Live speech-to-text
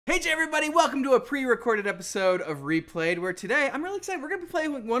Hey everybody, welcome to a pre-recorded episode of Replayed, where today, I'm really excited, we're going to be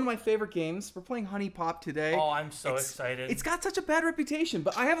playing one of my favorite games. We're playing Honey Pop today. Oh, I'm so excited. It's got such a bad reputation,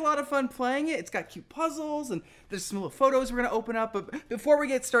 but I have a lot of fun playing it. It's got cute puzzles, and there's some little photos we're going to open up. But before we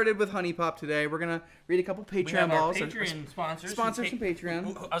get started with Honey Pop today, we're going to read a couple Patreon balls. We have our Patreon sponsors. Sponsors from Patreon.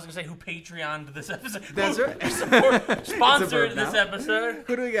 I was going to say who Patreoned this episode. That's right. Sponsored this episode.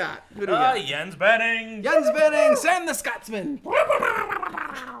 Who do we got? Jens Benning. Jens Benning, Sam the Scotsman.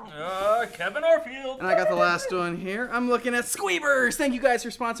 Kevin Orfield. And I got the last one here. I'm looking at Squeebers. Thank you guys for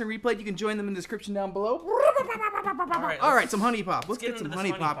sponsoring Replayed. You can join them in the description down below. All right, some Honey Pop. Let's get some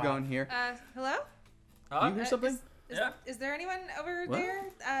Honey Pop going here. Hello? You hear something? Is there anyone over there?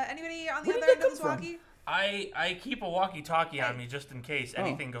 Anybody on the Where did other that end of this come from? walkie? I keep a walkie-talkie on me just in case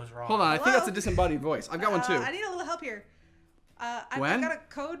anything goes wrong. Hold on, I think Hello? that's a disembodied voice. I've got one too. I need a little help here. I've Gwen? got a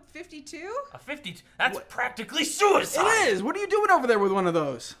code 52. A 50. That's practically suicide. It is. What are you doing over there with one of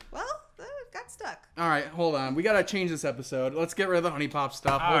those? Well, got stuck. All right, hold on. We gotta change this episode. Let's get rid of the Honey Pop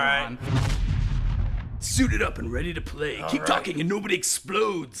stuff. All Hold right. on. Suited up and ready to play. Keep talking and nobody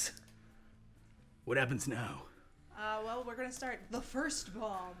explodes. What happens now? Well, we're gonna start the first bomb.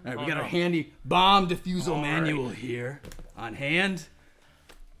 All right, we got our handy bomb defusal manual here on hand.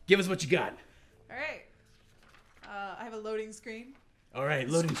 Give us what you got. All right. I have a loading screen. All right,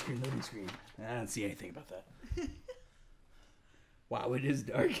 loading screen, loading screen. I don't see anything about that. Wow, it is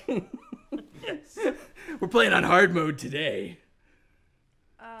dark. Yes. We're playing on hard mode today.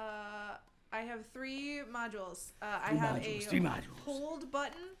 I have three modules. I have three modules. hold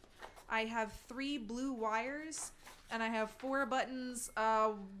button. I have 3 blue wires. And I have 4 buttons.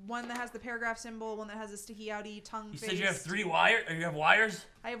 One that has the paragraph symbol, one that has a sticky outy tongue You face. said you have 3 wires? Or you have wires?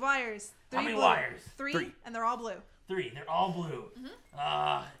 I have wires. 3 How many blue. wires? 3, and they're all blue. 3. They're all blue.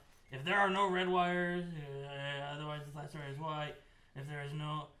 If there are no red wires, otherwise the last wire is white. If there is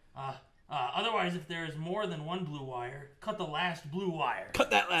no, otherwise if there is more than one blue wire, cut the last blue wire. Cut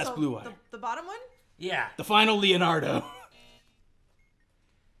that last blue wire. The bottom one? Yeah. The final Leonardo.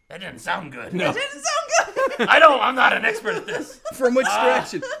 That didn't sound good. No. It didn't sound good. I'm not an expert at this. From which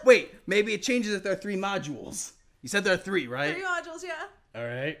direction? Wait, maybe it changes if there are 3 modules. You said there are 3, right? 3 modules, yeah. All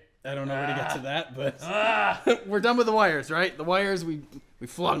right. I don't know where to get to that, but we're done with the wires, right? The wires we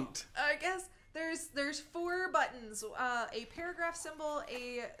flunked. I guess there's 4 buttons. A paragraph symbol,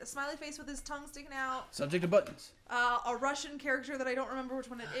 a smiley face with his tongue sticking out, Subject to buttons. a Russian character that I don't remember which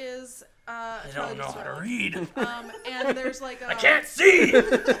one it is. I don't know how to read. And there's like a... I can't see!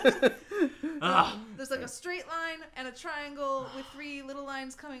 There's like a straight line and a triangle with 3 little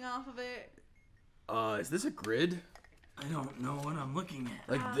lines coming off of it. Is this a grid? I don't know what I'm looking at.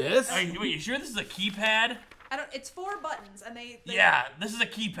 Like this? Wait, you sure this is a keypad? It's 4 buttons and they Yeah, this is a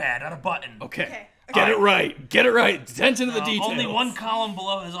keypad, not a button. Okay. Okay. Get it right. Get it right. Attention to the details. Only one column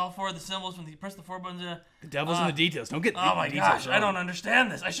below has all 4 of the symbols. When you press the 4 buttons, The devil's in the details. Don't get oh my the details gosh, wrong. I don't understand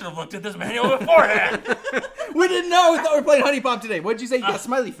this. I should have looked at this manual beforehand. We didn't know. We thought we were playing Honey Pop today. What did you say? You got a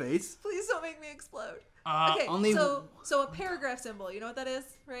smiley face. Please don't make me explode. Okay, only- so a paragraph symbol, you know what that is,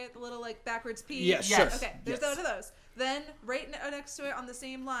 right? The little like backwards P. Yes, Yes. sure. Okay, there's Yes. those of those. Then right next to it on the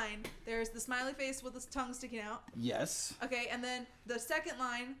same line, there's the smiley face with his tongue sticking out. Yes. Okay, and then the second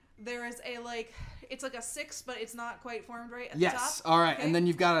line, there is a like, it's like a 6, but it's not quite formed right at the top. Yes. All right. Okay? And then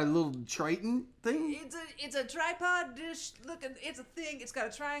you've got a little Triton thing. It's a tripod dish. Look, it's a thing. It's got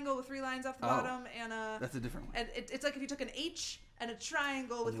a triangle with 3 lines off the bottom, and That's a different one. and it's like if you took an H and a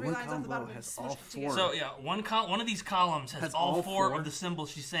triangle with Only 3 one lines off the column bottom and has smushed all it together. 4. So yeah, one of these columns has all all 4 4? of the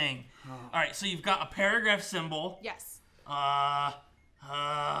symbols she's saying. All right, so you've got a paragraph symbol. Yes.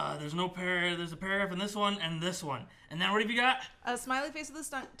 There's a paragraph in this one and this one. And then what have you got? A smiley face with his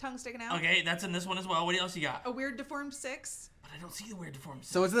tongue sticking out. Okay, that's in this one as well. What else you got? A weird deformed 6. But I don't see the weird deformed.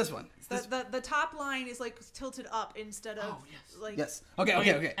 So it's this one. The top line is like tilted up instead of like Yes.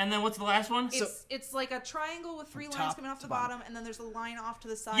 Okay. And then what's the last one? it's like a triangle with 3 lines top coming off to the bottom, and then there's a line off to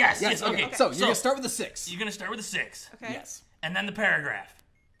the side. Yes, Yes. Okay. Okay. So you're gonna start with the 6. You're gonna start with a 6. Okay. Yes. And then the paragraph.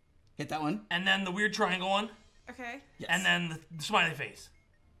 Hit that one. And then the weird triangle one. Okay. Yes. And then the smiley face.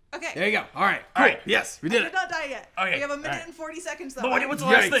 Okay. There you go. All right. All right. Yes, we did We're it. not die yet. Okay, We have a minute alright. and 40 seconds though. But what's the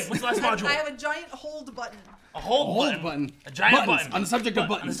last Yikes. thing? What's the last module? I have a giant hold button. A hold button. A giant Buttons. button. On the subject of On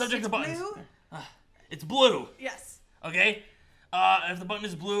the buttons. subject of buttons. Blue? It's blue. Yes. Okay? If the button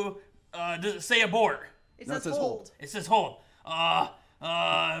is blue, does it say abort? It No, says it says hold. hold. It says hold.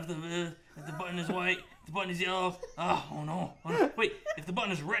 If the button is white, if the button is yellow, oh no. Wait, if the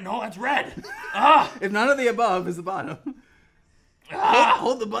button is red, no, that's red. If none of the above is the bottom.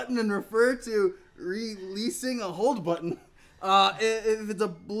 Hold the button and refer to releasing a hold button. If it's a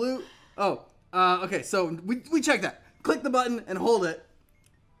blue... okay, so we check that. Click the button and hold it.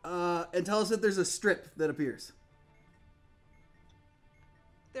 and tell us if there's a strip that appears.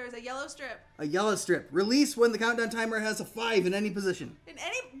 There's a yellow strip. A yellow strip. Release when the countdown timer has a 5 in any position. In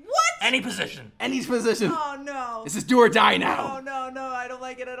any what? Any position. Any position. Oh no. This is do or die now. No, I don't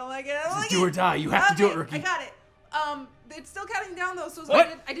like it. I don't like it. I don't This like is do or it. die. You have to do it, Rookie. I got it. It's still counting down though, so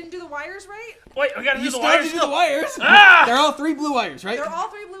What? I didn't do the wires right. Wait, we gotta do You the still have wires to do the still. wires. Ah! They're all 3 blue wires, right? They're all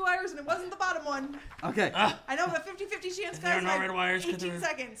 3 blue wires, and it wasn't the bottom one. Okay. I know, but 50-50 chance, There are guys. no red wires. 18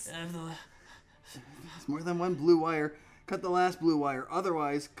 seconds. It's more than one blue wire. Cut the last blue wire.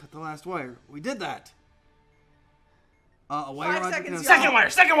 Otherwise, cut the last wire. We did that. A wire 5 rod seconds, can- y'all.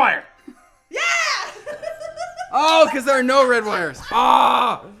 Second wire. Yeah! Oh, because there are no red wires.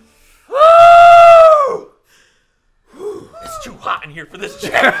 Ah! It's too hot in here for this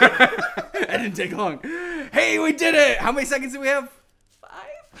chair. That didn't take long. Hey, we did it! How many seconds do we have? 5.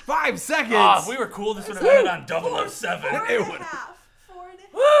 5 seconds! If we were cool, this would have ended on 007. 4 It and a would- half.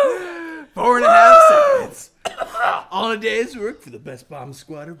 4.5. 4.5 seconds. All a day's work for the best bomb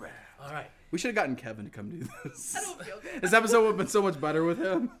squad around. All right. We should have gotten Kevin to come do this. I don't feel good. This episode would have been so much better with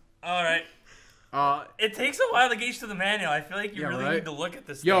him. All right. It takes a while to get used to the manual. I feel like you Yeah, really right? need to look at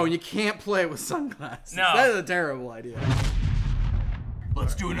this Yo, thing. you can't play it with sunglasses. No. That is a terrible idea.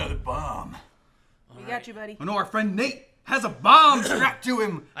 Let's do another bomb. We got you, buddy. I know our friend Nate has a bomb strapped to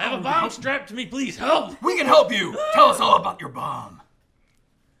him. I have a bomb strapped to me. Please help. We can help you. Tell us all about your bomb.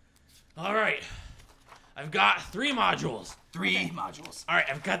 All right. I've got 3 modules. 3 modules. All right.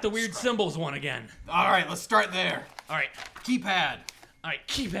 I've got the weird symbols one again. All right, let's start there. All right. Keypad. All right.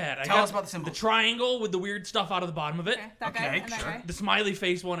 Keypad. I Tell got us about the symbols. The triangle with the weird stuff out of the bottom of it. Okay, that guy Okay, and that sure. guy. The smiley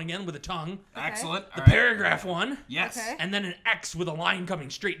face one again with a tongue. Excellent. The paragraph one. Yes. Okay. And then an X with a line coming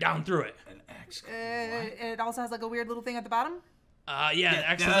straight down through it. An X. It also has like a weird little thing at the bottom. Yeah, the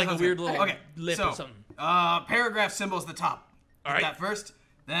X is that like a sounds weird good. little Okay, lip so, or something. Paragraph symbol's the top. All Get right. that first.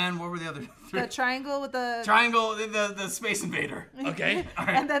 Then what were the other 3? The triangle with the Triangle, the Space Invader. Okay.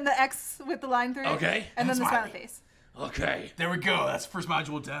 and then the X with the line through it. Okay. And then the smiley smiley. face. Okay. There we go. That's the first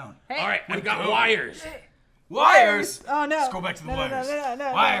module down. Hey. All right. I've got go. wires. Wires. Oh no. Let's go back to the No, no, wires.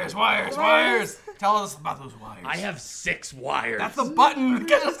 no. Wires. Wires. Tell us about those wires. I have 6 wires. That's the button.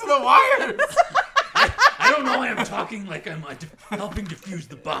 Get us to the wires. I don't know why I'm talking like I'm helping defuse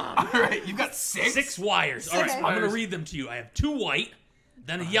the bomb. All right, you've got 6. 6 wires. All right. Okay. I'm gonna wires. read them to you. I have 2 white,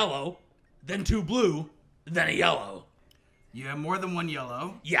 then a yellow, then 2 blue, then a yellow. You have more than 1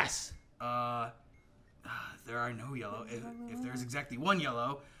 yellow. Yes. There are no yellow. If there's exactly 1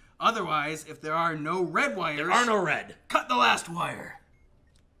 yellow. Otherwise, if there are no red wires, There are no red. cut the last wire.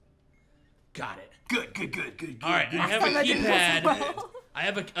 Got it. Good. All right. I have a That didn't go so keypad. well. I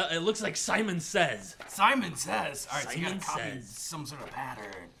have a. It looks like Simon Says. Simon Says. All right, so you Simon gotta copy Says. some sort of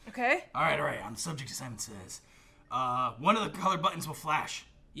pattern. Okay. All right. On the subject of Simon Says, one of the colored buttons will flash.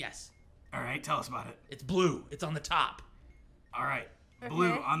 Yes. All right, tell us about it. It's blue. It's on the top. All right,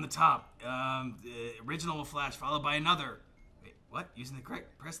 blue Okay. on the top. The original will flash, followed by another. Wait, what? Using the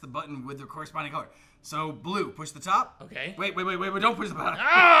correct, press the button with the corresponding color. So blue, push the top. Okay. Wait, don't push the button.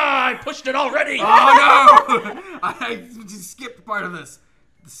 Ah! I pushed it already. Oh no! I just skipped part of this.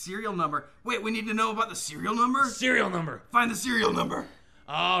 The serial number. Wait, we need to know about the serial number? Serial number. Find the serial number.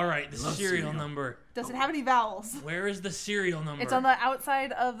 All right. The Love serial cereal. number. Does it have any vowels? Where is the serial number? It's on the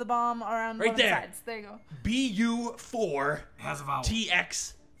outside of the bomb around Right one of the there. sides. There you go. BU4 It has a vowel.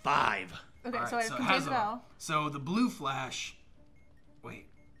 TX5. Okay, All right, so I it contains has the a vowel. So the blue flash. Wait.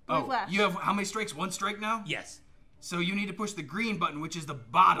 Blue flash. You have how many strikes? 1 strike now? Yes. So you need to push the green button, which is the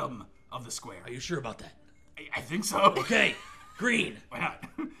bottom of the square. Are you sure about that? I think so. Okay. Green. Why not?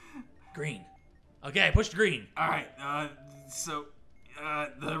 Green. Okay, I pushed green. All right. So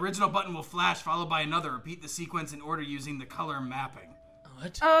the original button will flash, followed by another. Repeat the sequence in order using the color mapping.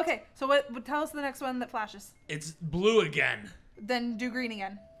 What? Oh, okay. So what? Tell us the next one that flashes. It's blue again. Then do green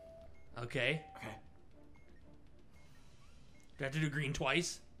again. Okay. Okay. Do I have to do green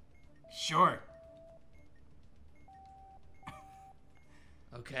twice? Sure.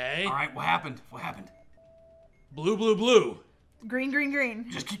 Okay. All right. What happened? Blue, blue, blue. Green, green, green.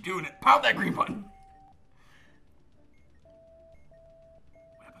 Just keep doing it. Pound that green button.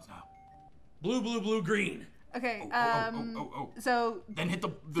 What happens now? Blue, blue, blue, green. Okay. Oh. So Then hit the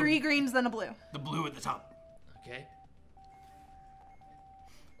 3 greens, then a blue. the blue at the top. Okay.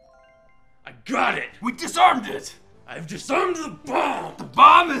 I got it! We disarmed it. I've disarmed the bomb! The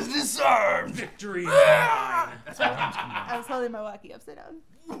bomb is disarmed. Victory! That's what comes from I was holding my walkie upside down.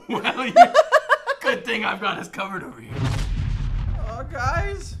 Well, good thing I've got us covered over here.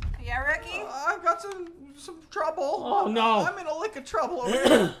 Guys, Yeah, Ricky? I've got some some trouble. Oh, no. I'm in a lick of trouble over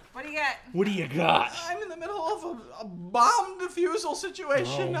here. What do you got? What do you got? I'm in the middle of a bomb defusal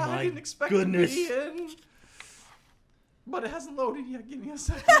situation. Oh, I my didn't expect goodness. to be in. But it hasn't loaded yet. Give me a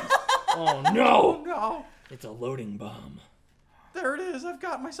second. Oh, no. Oh, no. It's a loading bomb. There it is. I've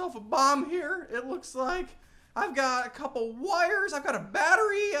got myself a bomb here. It looks like I've got a couple wires. I've got a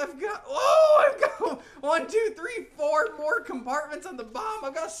battery. I've got 1, 2, 3, 4 more compartments on the bomb.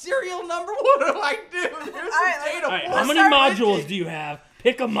 I've got a serial number. What do I do? There's some data. All right, Let's how many start modules with do you have?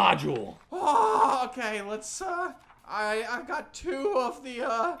 Pick a module. Oh, okay. Let's. I've got 2 of the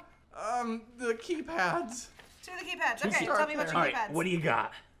keypads. 2 of the keypads. Okay, start tell me about there. your All right, keypads. what do you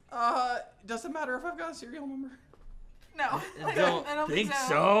got? Does it matter if I've got a serial number? No, I don't think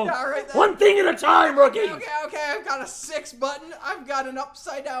so. All right, then. One thing at a time, rookie. Okay. I've got a 6 button. I've got an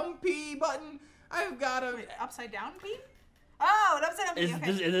upside down P button. I've got a. Wait, upside down P? Oh, an upside down P. Is,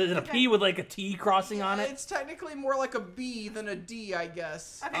 Okay. is it a P with like a T crossing on it? It's technically more like a B than a D, I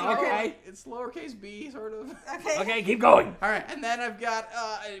guess. Okay. Okay. It's lowercase b, sort of. Okay. Okay, keep going. All right, and then I've got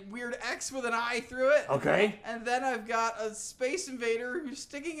a weird X with an I through it. Okay. And then I've got a space invader who's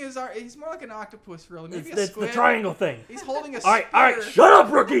sticking his arm. He's more like an octopus, really. Maybe It's a the squid. triangle thing. He's holding a All right, spear shut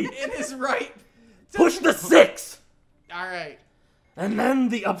up, rookie. in his right. Push the 6. All right. And then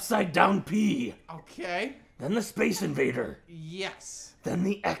the upside down P. Okay. Then the Space Invader. Yes. Then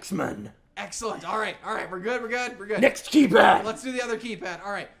the X-Men. Excellent. All right. We're good. Next keypad. Let's do the other keypad.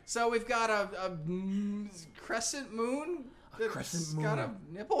 All right. So we've got a crescent moon. A crescent moon. Got a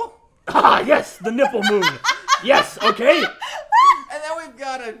nipple. Ah, yes, the nipple moon. Yes, okay. And then we've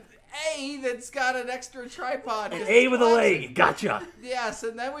got an A that's got an extra tripod. An 'cause A it's with a plastic. leg. Gotcha. Yes,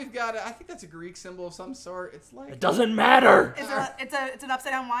 and then we've got I think that's a Greek symbol of some sort. It's like It doesn't matter. It's an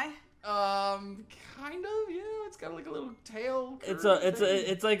upside down Y? kind of, yeah. It's got like a little tail.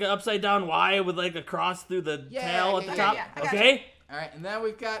 It's like an upside down Y with like a cross through the tail at the top. yeah, I gotcha. Okay. All right, and then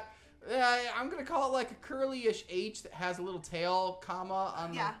we've got. I'm gonna call it like a curly-ish H that has a little tail, comma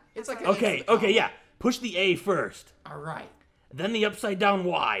on Yeah, the. It's like that's an what H Okay, with a comma. yeah. Push the A first. All right, Then the upside down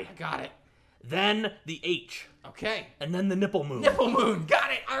Y. I got it. Then the H. Okay. And then the nipple moon. Nipple moon,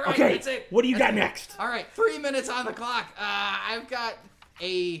 got it. All right, Okay, that's it. what do you That's got it. next? All right, 3 minutes on the clock. I've got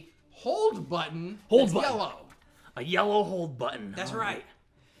a hold button. Hold that's button. Yellow. A yellow hold button. That's All right.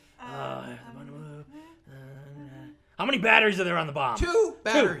 How many batteries are there on the bomb? 2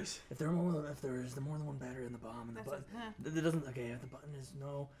 batteries. If there is more than one battery in the bomb and the button, it doesn't. Okay, if the button is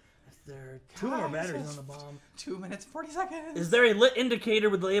no, if there are 2 more Guys, batteries it's on the bomb, 2 minutes 40 seconds. is there a lit indicator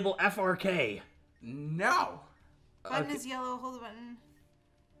with the label FRK? No. Button Okay. is yellow. Hold the button.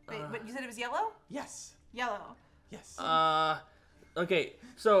 Wait, but you said it was yellow? Yes. Yellow. Yes. Okay,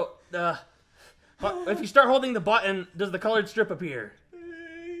 so if you start holding the button, does the colored strip appear?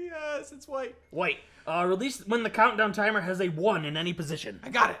 Yes, it's white. White. Release when the countdown timer has a 1 in any position. I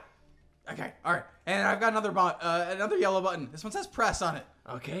got it. Okay. All right. And I've got another yellow button. This one says press on it.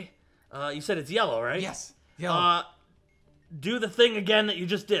 Okay. You said it's yellow, right? Yes. Yellow. Do the thing again that you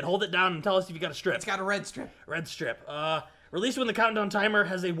just did. Hold it down and tell us if you got a strip. It's got a red strip. Red strip. Release when the countdown timer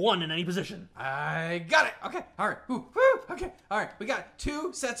has a 1 in any position. I got it. Okay. All right. Woo. Okay. All right. We got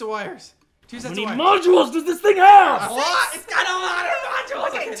 2 sets of wires. 2 How sets many of wires. modules does this thing have? A lot. It's got a lot of modules.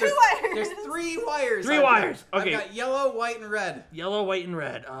 Okay, 2 there's, wires. There's 3 wires. 3 I've got- wires. Okay. I've got yellow, white, and red. Yellow, white, and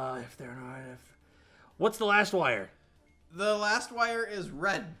red. If they're not. What's the last wire? The last wire is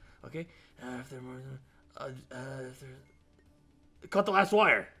red. Okay. If they're more than. If they're. Cut the last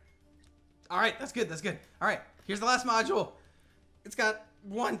wire. All right. That's good. All right. Here's the last module. It's got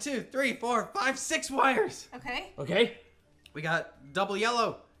 1, 2, 3, 4, 5, 6 wires. Okay. Okay. We got double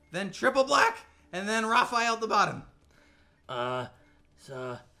yellow, then triple black, and then Raphael at the bottom.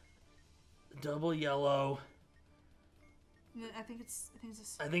 So double yellow. I think it's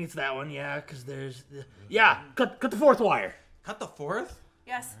this. I think it's that one. Yeah, because there's. Yeah. Cut the 4th wire. Cut the 4th?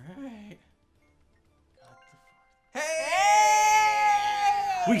 Yes. All right. Hey!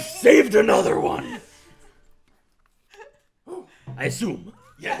 We saved another one. I assume.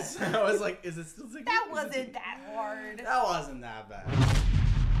 Yes. I was like, is it still singing? That wasn't that hard. That wasn't that bad.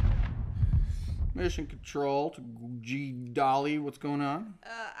 Mission control to G Dolly. What's going on?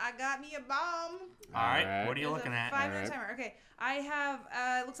 I got me a bomb. All right. Alright. What are you There's looking a at? 5-minute Alright. timer. Okay. I have,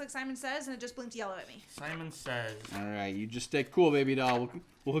 it looks like Simon Says, and it just blinked yellow at me. Simon says. All right, you just stay cool, baby doll.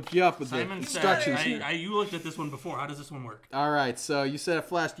 We'll hook you up with Simon the says. instructions here. You looked at this one before. How does this one work? All right, so you said it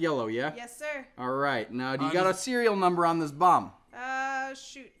flashed yellow, yeah? Yes, sir. All right, now do you got a serial number on this bomb?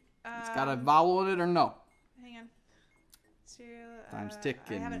 Shoot. It's got a vowel in it or no? Hang on. Serial, Time's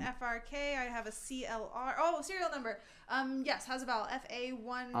ticking. I have an FRK. I have a CLR. Oh, serial number. Yes, how's about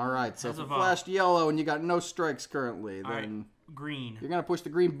FA1? All right, so if it How's about- flashed yellow and you got no strikes currently, All right, then green. you're going to push the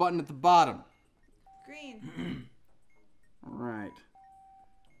green button at the bottom. Green. All right.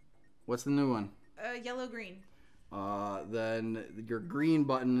 What's the new one? Yellow, green. Then your green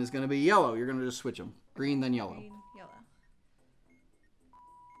button is going to be yellow. You're going to just switch them. Green, then yellow. Green, yellow.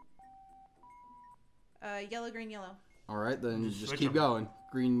 Yellow, green, yellow. All right, then Just just switch keep 'em. going.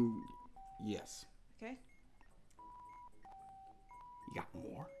 Green, yes. Okay. You got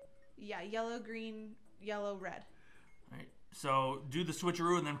more? Yeah, yellow, green, yellow, red. All right. So do the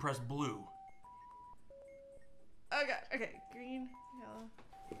switcheroo and then press blue. Okay. Green, yellow,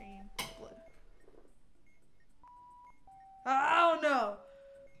 green, blue. Oh no!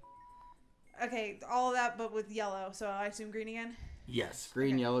 Okay, all of that but with yellow, so I assume green again? Yes.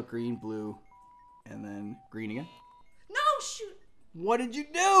 Green, Okay. yellow, green, blue, and then green again. No, shoot! What did you do?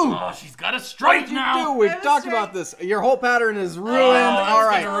 Oh, she's got a What strike did you now. do? We've I have a talked strike. about this. Your whole pattern is ruined. that's All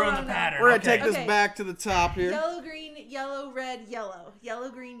right. gonna ruin the Hold on. pattern. We're going to Okay. take this Okay. back to the top here. Yellow, green, yellow, red, yellow. Yellow,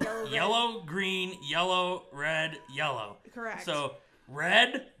 green, yellow, red. Yellow, green, yellow, red, yellow. Correct. So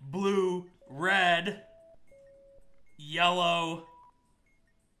red, blue, red, yellow,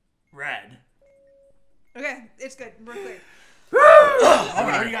 red. Okay, it's good. We're clear. Okay,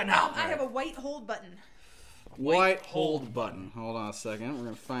 what do you got now? I have a white hold button. White hold button. Hold on a second. We're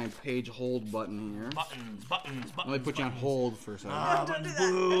going to find page hold button here. Buttons, buttons, buttons. Let me put you on buttons. hold for a second. Don't Buttons do that.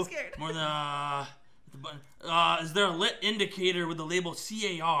 I'm blue. scared. More than the button. Is there a lit indicator with the label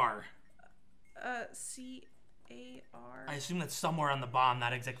CAR? C-A-R. I assume that's somewhere on the bomb,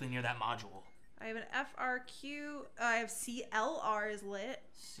 not exactly near that module. I have an FRQ. I have CLR is lit.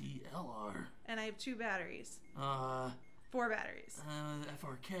 CLR. And I have 2 batteries. 4 batteries.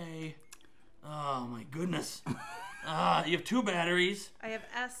 FRK. Oh my goodness. You have 2 batteries. I have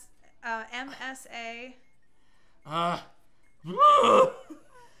MSA.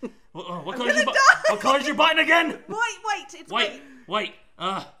 What color's your button? What color's your button again? White. It's white. White.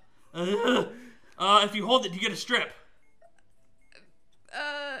 If you hold it, you get a strip.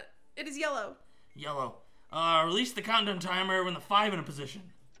 It is yellow. Yellow. Release the countdown timer when the 5 in a position.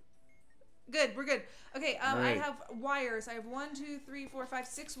 Good. We're good. Okay. I Alright. have wires. I have 1, 2, 3, 4, 5,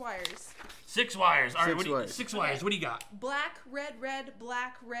 6 wires. 6 wires. All right. 6 wires. 6 wires. What do you got? Black, red,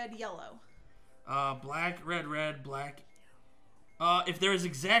 black, red, yellow. Black, red, black. If there is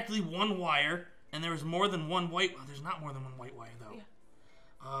exactly 1 wire and there is more than 1 white, there's not more than 1 white wire though.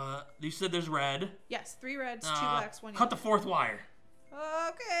 Yeah. You said there's red. Yes. 3 reds, 2 blacks, 1 yellow. Cut the 4th wire.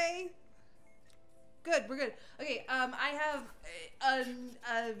 Okay. Good, we're good. Okay, I have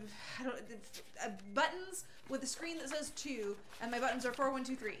buttons with a screen that says 2, and my buttons are 4, 1,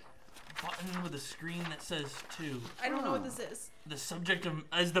 2, 3. Button with a screen that says 2. I don't know what this is. The subject of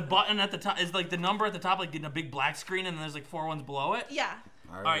is the button at the top is like the number at the top like in a big black screen and then there's like 4 ones below it. Yeah.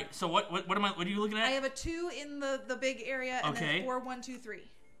 All right. So what are you looking at? I have a 2 in the big area, and Okay. then 4, 1 2, 3.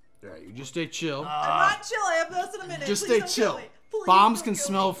 All right, you just stay chill. I'm not chill. I have less than a minute. just Please stay don't chill. kill me. Please Bombs don't can kill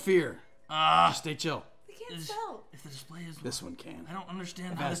smell me. fear. Just stay chill. They can't spell. If the display is This one can. I don't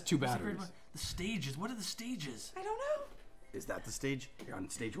understand. It how has the- 2 what's the batteries. great- The stages. What are the stages? I don't know. Is that the stage? You're on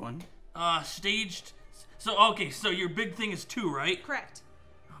stage 1? Staged. So okay. So your big thing is 2, right? Correct.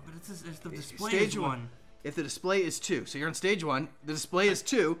 Oh, but it's the display Stage is 1. If the display is 2, so you're on stage 1, the display is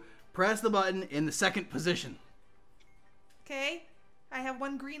 2, press the button in the 2nd position. Okay. I have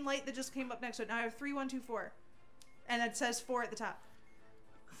 1 green light that just came up next to it. Now I have 3, 1, 2, 4, and it says 4 at the top.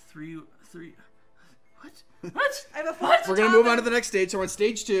 3. What? What? I have a 4. What? at the We're going top to move on and to the next stage, so we're on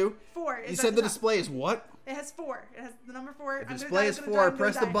stage 2. 4. You said the display. display is what? It has 4. It has the number 4. If the display is 4,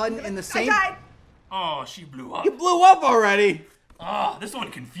 press the button in the same... I died. Oh, she blew up. You blew up already! Oh, this one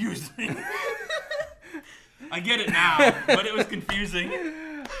confused me. I get it now, but it was confusing.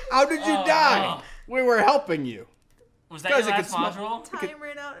 How did you die? oh. We were helping you. Was that Guys, your it last could smell- module? Time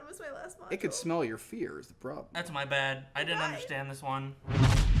ran out. It was my last module. It could smell your fear is the problem. That's my bad. I didn't Why? understand this one.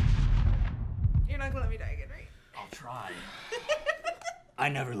 You're not gonna let me die again, right? I'll try. I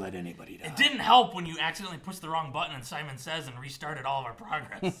never let anybody die. It didn't help when you accidentally pushed the wrong button and Simon Says and restarted all of our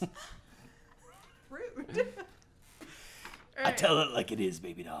progress. Rude. I Alright, tell it like it is,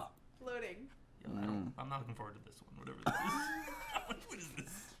 baby doll. loading. I'm not looking forward to this one, whatever this is. What is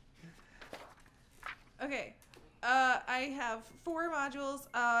this? Okay. I have 4 modules.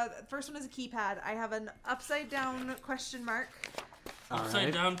 The first one is a keypad. I have an upside down question mark.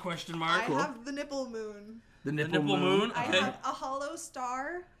 Upside down question mark. I have the nipple moon. The The nipple moon. I Okay. have a hollow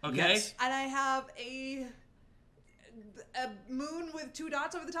star. Okay. Yes. And I have a moon with 2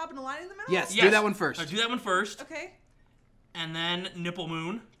 dots over the top and a line in the middle. Yes, Yes. do that one first. Do that one first. Okay. and then nipple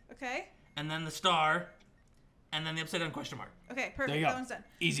moon, Okay. and then the star, and then the upside down question mark. Okay, perfect. There you That go. one's done.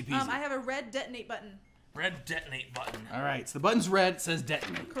 Easy peasy. I have a red detonate button. Red detonate button. All right, so the button's red. It says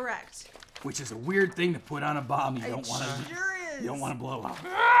detonate, Correct. which is a weird thing to put on a bomb you don't want to. Sure is. You don't want to blow up.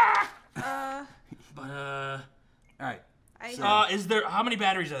 But All right. is there how many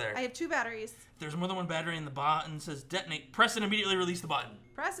batteries are there? I have 2 batteries. If there's more than one battery in the button says detonate, press and immediately release the button.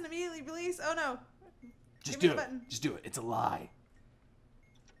 Press and immediately release. Oh no. Just Give me do the it. button. Just do it. It's a lie.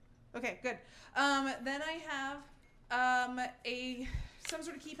 Okay, good. Then I have some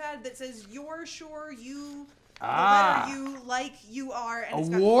sort of keypad that says "You're sure you." The letter U, like you are, and A it's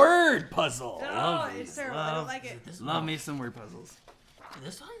got word puzzle. Oh, it's terrible. I don't like it. Love me some word puzzles.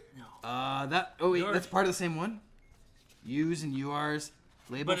 This one? No. Oh wait, Yours. that's part of the same one. U's and UR's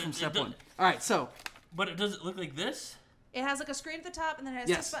label But from it step doesn't- 1. All right, so But it doesn't look like this? It has like a screen at the top, and then it has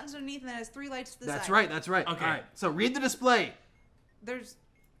Yes. 6 buttons underneath, and then it has 3 lights to the that's side. right. That's right. Okay. All right. So read the display. There's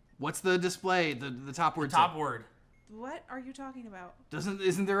What's the display? The top word. Top say? word. what are you talking about?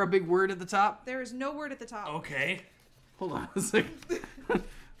 Isn't there a big word at the top? There is no word at the top. Okay. Hold on a second. What?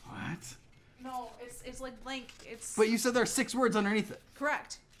 No, it's like blank. It's But you said there are 6 words underneath it.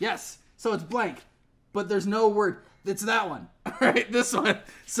 correct. Yes. So it's blank, but there's no word. It's that one. All right, this one.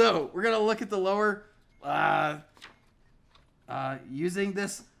 So we're gonna look at the lower. Using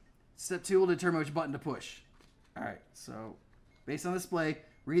this step 2 will determine which button to push. All right. So based on display,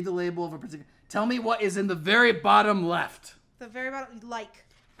 read the label of a particular. Tell me what is in the very bottom left. The very bottom, like.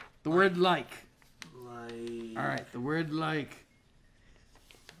 The word like. Like. All right. The word like.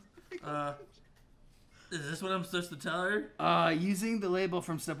 Is this what I'm supposed to tell her? Using the label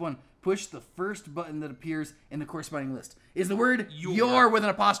from step 1, push the first button that appears in the corresponding list. Is the word your with an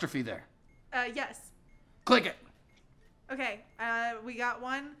apostrophe there? Yes. Click it. Okay. We got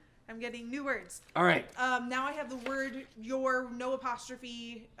one. I'm getting new words. All right. Now I have the word your, no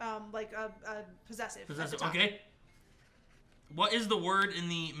apostrophe, like a possessive. at the Possessive. top. Okay. What is the word in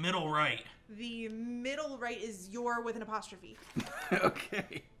the middle right? The middle right is your with an apostrophe.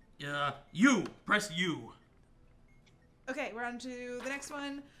 Okay. U. Press U. Okay, we're on to the next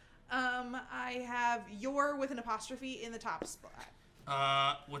one. I have your with an apostrophe in the top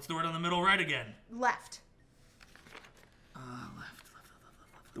spot. What's the word on the middle right again? Left. Left.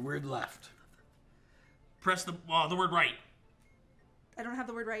 The word left. Press the word right. I don't have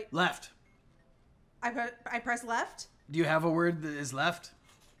the word right. Left. I press left. Do you have a word that is left?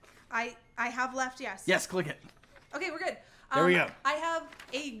 I have left, yes. Yes, click it. Okay, we're good. There we go. I have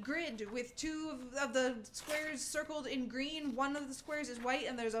a grid with 2 of the squares circled in green. One of the squares is white,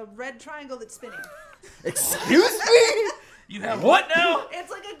 and there's a red triangle that's spinning. Excuse me? You have what now?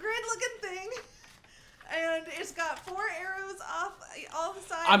 It's like a grid-looking thing, and it's got 4 arrows off all the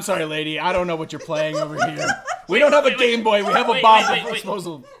sides. I'm sorry, lady. I don't know what you're playing over here. We don't have a Game Boy. We have a Wait, bomb wait, wait.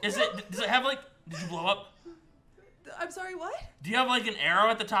 disposal. Does it have like? Did you blow up? I'm sorry, what? Do you have like an arrow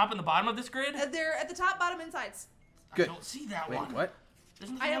at the top and the bottom of this grid? They're at the top, bottom, and sides. Good. I don't see that Wait, one. what? There's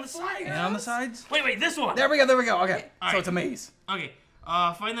I nothing on have the 4 side. arrows. And on the sides? Wait, this one. There we go. There we go. Okay. Okay. So Alright. it's a maze. Okay.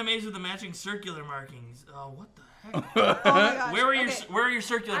 Find the maze with the matching circular markings. What the heck? Oh my gosh. Where are your Okay.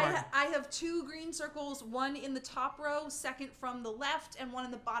 circular markings? I have 2 green circles, one in the top row, second from the left, and one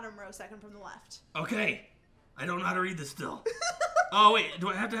in the bottom row, second from the left. Okay. I don't know how to read this still. Oh wait, do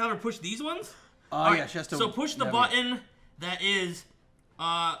I have to have her push these ones? Oh, Alright, yeah. She has to so push the navigate. button that is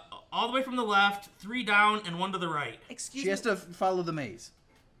all the way from the left, 3 down, and 1 to the right. Excuse She me. has to follow the maze.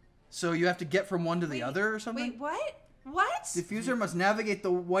 So you have to get from one to the Wait, other or something? Wait, what? What? Diffuser must navigate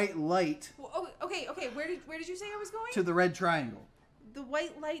the white light Oh, okay. Where did you say I was going? to the red triangle. The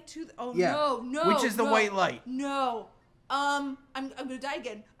white light to the. Oh Yeah. no! Which is the no, white light? No. I'm gonna die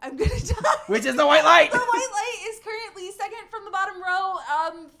again. I'm gonna die. Which is the white light? The white light is currently second from the bottom row,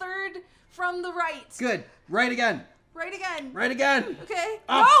 third from the right. Good. Right again. Right again. Right again. Okay.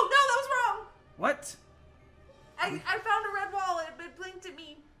 Up. No, that was wrong. What? I found a red wall and it blinked at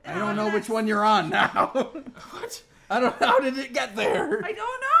me. I don't know which one you're on now. What? I don't know. How did it get there? I don't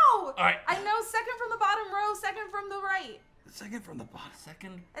know. All right. I know second from the bottom row, second from the right. Second from the bottom.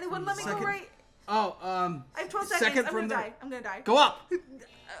 Second. And it wouldn't let me go Second. right. Oh, I have 12 seconds. second I'm from gonna the. die. I'm gonna die. Go up.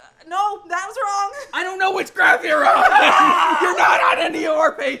 No, that was wrong. I don't know which graph you're on. You're not on any of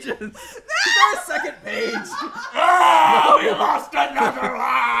our pages. You got a second page. Oh, we lost another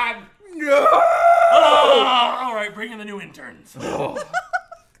one. No. Oh, all right, bring in the new interns. Oh.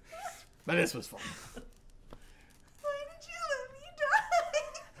 But this was fun. Why did you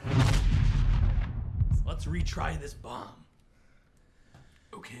let me die? Let's retry this bomb.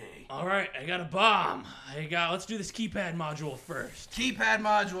 Okay. All right, I got a bomb. Let's do this keypad module first. Keypad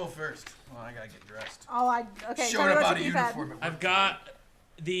module first. Well, I gotta get dressed. Oh, okay. Showing tell me up what's out of your keypad. uniform. I've got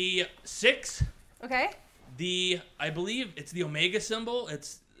the 6. Okay. I believe it's the Omega symbol.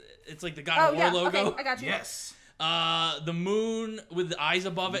 It's like the God Oh of War yeah. logo. Okay, I got you. Yes. The moon with the eyes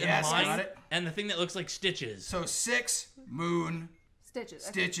above it Yes, and the got line, it. and the thing that looks like stitches. So 6, moon, Stitches.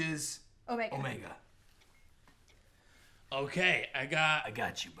 Okay. stitches, Omega. Omega. Okay, I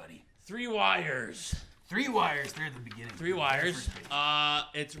got you, buddy. 3 wires. 3 wires. They're at the beginning. 3 wires. First page.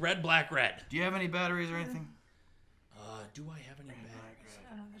 It's red, black, red. Do you have any batteries or anything? Do I have any batteries?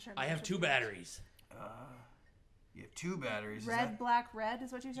 I'm not sure I have 2 batteries. You have 2 batteries. Is Red, that- black, red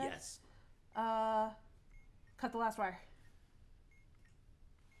is what you said? Yes. Cut the last wire.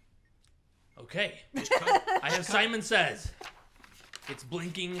 Okay. Just cut. I have Simon Says. It's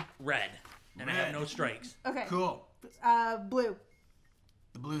blinking red. And I have Red. no strikes. Okay. Cool. Blue.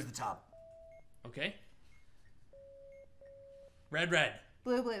 The blue's the top. Okay. Red, red.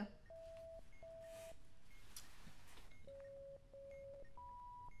 Blue, blue.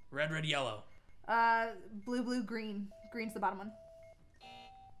 Red, red, yellow. Blue, blue, green. Green's the bottom one.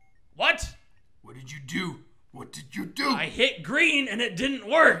 What? What did you do? What did you do? I hit green and it didn't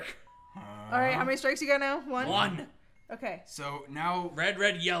work. All right, how many strikes you got now? 1? 1. Okay. So now Red,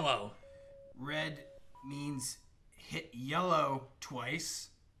 red, yellow. red means hit yellow twice.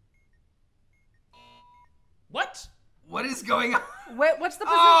 What? What is going on? Wait, what's the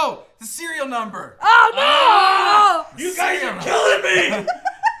position? Oh, the serial number. Oh, no! Ah! You guys are killing me!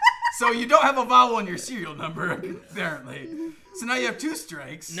 So you don't have a vowel in your serial number, apparently. So now you have 2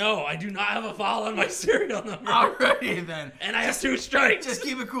 strikes. No, I do not have a vowel on my serial number. Alrighty then. And I have 2 strikes. Just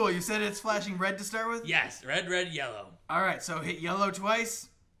keep it cool. You said it's flashing red to start with? Yes, red, red, yellow. Alright, so hit yellow twice.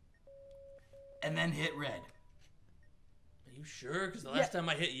 And then hit red. Are you sure? Because the last time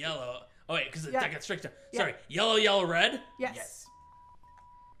I hit yellow... Oh, wait, because Yeah. I got strikes. Yeah. Sorry, yellow, yellow, red? Yes.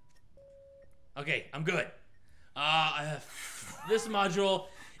 Okay, I'm good. This module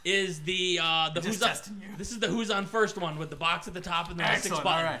is the Just who's on, testing you. This is the who's on first one with the box at the top and then the 6 Excellent.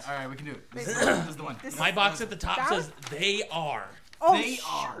 buttons. Alright, we can do it. This is the one. My box at the top That says they are. Oh, They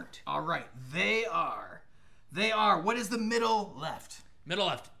are. Alright, they are. They are. What is the middle left? Middle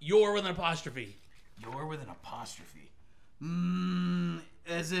left, you're with an apostrophe. You're with an apostrophe.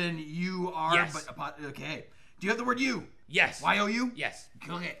 As in you are, Yes. but okay. Do you have the word you? Yes. Y-O-U? Yes.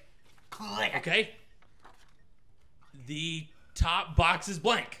 Click it. Click it. Okay. The top box is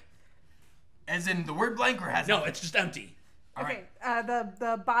blank. As in the word blank or has No, nothing? it's just empty. All Okay. right.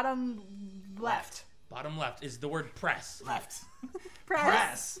 The bottom left. Bottom left is the word press. Left. Press.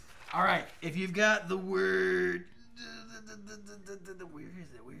 Press. All right. If you've got the word, where is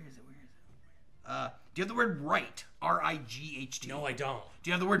it? Do you have the word right? R-I-G-H-T. No, I don't. Do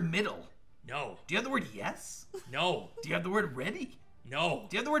you have the word middle? No. Do you have the word yes? No. Do you have the word ready? No.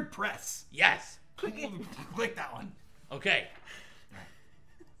 Do you have the word press? Yes. Click that one. Okay.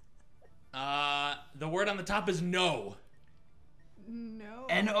 The word on the top is no. No.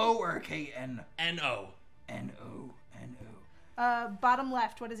 N-O or K-N? N-O. N-O. N-O. Bottom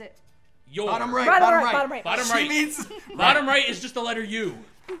left. What is it? Your. Bottom right. Bottom Bottom right, right. bottom right. Bottom She right. means Bottom right is just the letter U.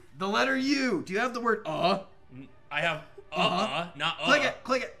 the letter U. Do you have the word I have not Click it.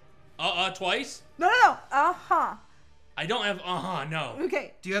 Click it. twice. No. Uh-huh. I don't have no.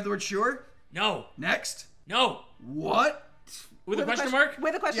 Okay. Do you have the word sure? No. Next. No. What? With a question mark?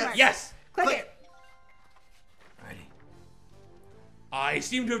 With a question Yes. mark. Yes. Click Click it. Ready. I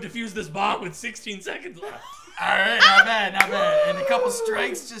seem to have defused this bomb with 16 seconds left. All right. Not bad. Not bad. And a couple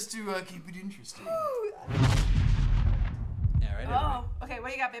strikes just to keep it interesting. All right. Oh, okay. What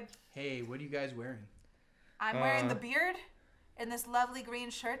do you got, babe? Hey, what are you guys wearing? I'm wearing the beard and this lovely green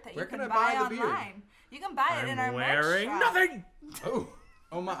shirt that Where you can can I buy buy the beard? online. You can buy it in our merch shop. nothing.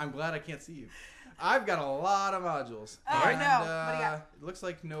 Oh my! I'm glad I can't see you. I've got a lot of modules. Oh, And, no. What do you got? It looks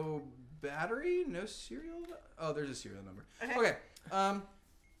like no battery, no serial. Oh, there's a serial number. Okay.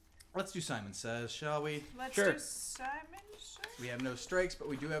 Let's do Simon Says, shall we? Let's Sure. do Simon. We have no strikes, but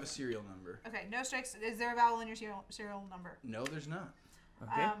we do have a serial number. Okay, no strikes. Is there a vowel in your serial number? No, there's not.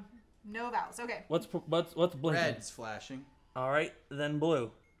 Okay. No vowels. Okay. What's blinking? Red's flashing. All right, then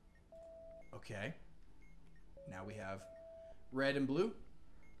blue. Okay. Now we have red and blue.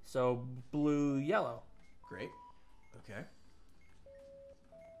 So blue, yellow. Great. Okay.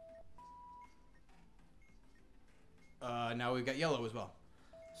 Now we've got yellow as well.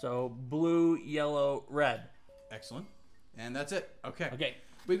 So blue, yellow, red. Excellent. And that's it. Okay. Okay.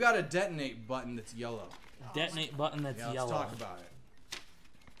 We've got a detonate button that's yellow. Detonate button that's Yeah, yellow. let's talk about it.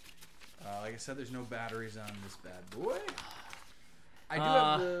 Like I said, there's no batteries on this bad boy. I do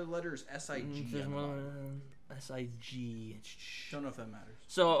have the letters S-I-G. There's on the one bottom. S-I-G. Don't know if that matters.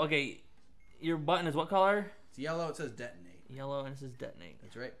 So, okay, your button is what color? It's yellow. It says detonate. Yellow, and it says detonate.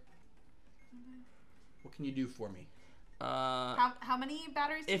 That's right. What can you do for me? How many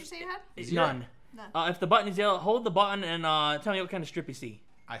batteries did you say you had? None. None. If the button is yellow, hold the button and tell me what kind of strip you see.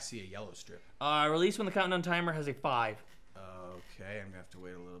 I see a yellow strip. Release when the countdown timer has a 5. Okay, I'm gonna have to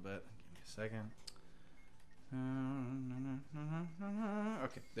wait a little bit. Give me a second.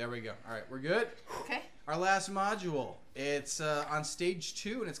 Okay, there we go. All right, we're good. Okay. Our last module. It's on stage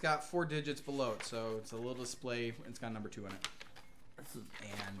 2, and it's got 4 digits below it. So it's a little display. It's got number 2 in it.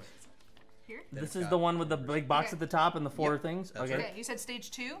 And Here? This is the one with the big box Okay. at the top and the 4 Yep, things? that's Okay. Okay, you said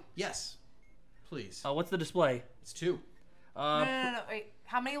stage 2? yes, please. What's the display? It's 2. No, wait.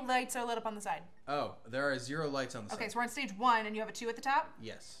 How many lights are lit up on the side? Oh, there are 0 lights on the Okay, side. so we're on stage 1 and you have a 2 at the top?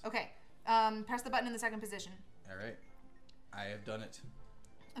 Yes. Okay. Press the button in the second position. All right. I have done it.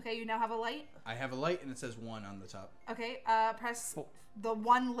 Okay, you now have a light. I have a light, and it says 1 on the top. Okay, press the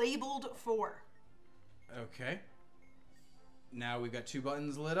one labeled 4. Okay. Now we've got 2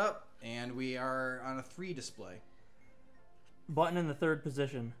 buttons lit up, and we are on a 3 display. Button in the 3rd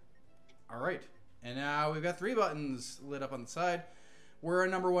position. All right. And now we've got 3 buttons lit up on the side. We're a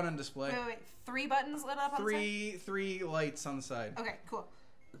number 1 on display. Wait. 3 buttons lit up on the side? Three lights on the side. Okay, cool.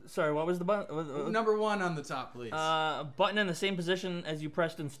 Sorry, what was the button? Number 1 on the top, please. Button in the same position as you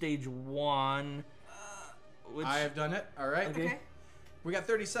pressed in stage 1. Which, I have done it. All right. Okay. We got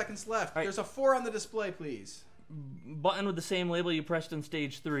 30 seconds left. Right. There's a 4 on the display, please. Button with the same label you pressed in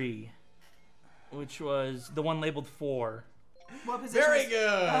stage 3. Which was the one labeled 4. What position? Very is-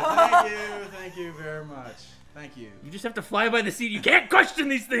 good. Thank you. Thank you very much. Thank you. You just have to fly by the seat. You can't question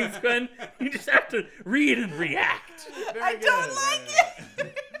these things, Gwen. You just have to read and react. Very I good. don't like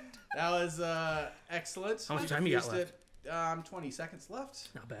it. That was excellent. How much We time you got defused it. 20 seconds left.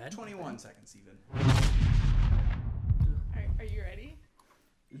 Not bad. 21 seconds even. Are you ready?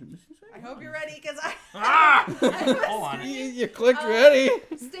 I hope you're ready, because I Ah! Hold on. You clicked ready.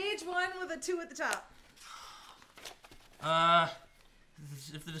 stage 1 with a 2 at the top.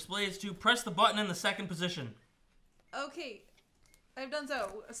 If the display is 2, press the button in the 2nd position. Okay, I've done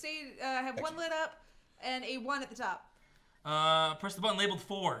so. I have 1 lit up and a 1 at the top. Press the button labeled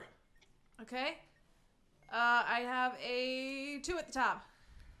 4. Okay. I have a 2 at the top.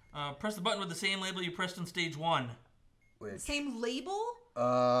 Press the button with the same label you pressed in stage 1. Which Same label?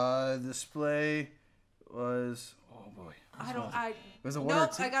 display was was it 1 or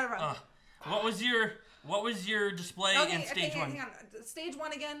Nope, 2? I got it wrong. What was your display in stage 1? hang on. Stage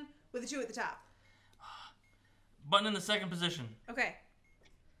 1 again with a 2 at the top. Button in the 2nd position. Okay.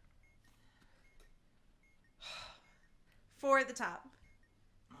 4 at the top.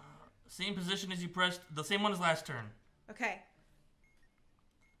 Same position as you pressed, the same one as last turn. Okay.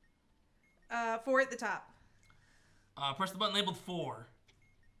 4 at the top. Press the button labeled 4.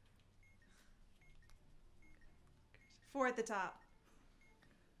 4 at the top.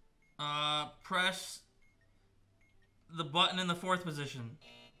 Press the button in the 4th position.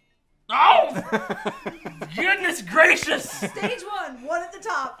 Oh! Goodness gracious! Stage 1 at the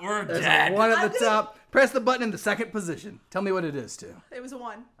top. We're There's dead. a 1 at I'm the gonna- top. Press the button in the 2nd position. Tell me what it is, too. It was a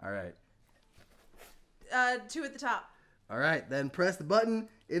 1. All right. 2 at the top. All right. Then press the button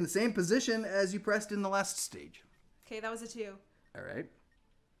in the same position as you pressed in the last stage. Okay, that was a 2. All right.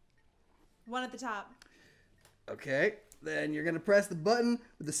 1 at the top. Okay. Then you're going to press the button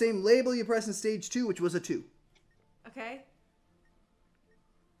with the same label you pressed in stage 2, which was a 2. Okay.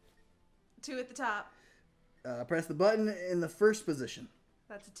 2 at the top. Press the button in the 1st position.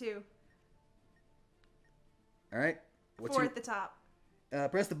 That's a 2. All right. 4 at the top.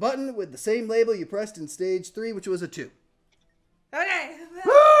 Press the button with the same label you pressed in stage 3, which was a 2. Okay.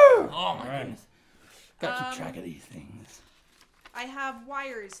 Oh my goodness. Gotta keep track of these things. I have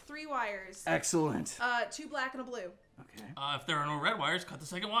wires. 3 wires. Excellent. 2 black and a blue. Okay. If there are no red wires, cut the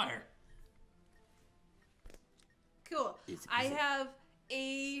 2nd wire. Cool. I have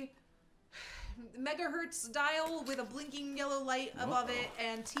a megahertz dial with a blinking yellow light above it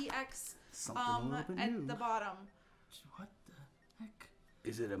and TX Something a little bit at new. the bottom. What the heck?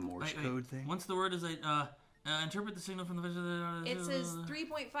 Is it a Morse Wait. code thing? Once the word is interpret the signal from the It says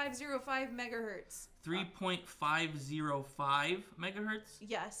 3.505 megahertz. 3.505 megahertz.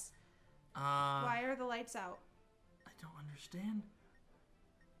 Yes. Why Why are the lights out? I don't understand.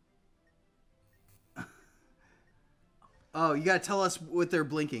 Oh, you gotta tell us what they're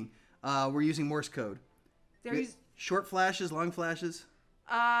blinking. We're using Morse code. There's Short flashes, long flashes.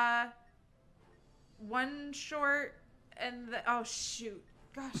 1 short and oh shoot.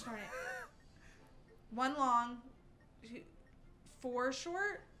 Gosh darn it. 1 long, 4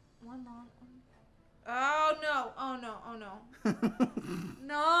 short, 1 long. Oh no! Oh no! Oh no!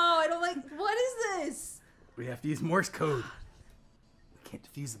 No, I don't like. What is this? We have to use Morse code. We can't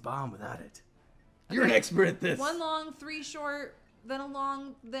defuse the bomb without it. You're an expert at this. 1 long, 3 short, then a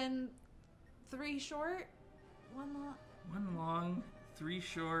long, then 3 short. 1 long. 1 long, 3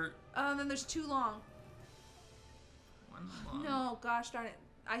 short. Then there's 2 long. 1 long. No, gosh darn it!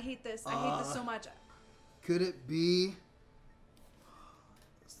 I hate this. I hate this so much. Could it be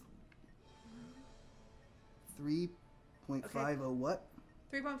 3.50 what?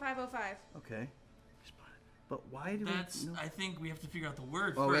 3.505. Okay. But why do That's. we... I think we have to figure out the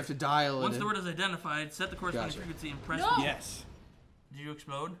word Oh, first. we have to dial it Once in. the word is identified, set the corresponding Gotcha. frequency and press. No! Yes. Did you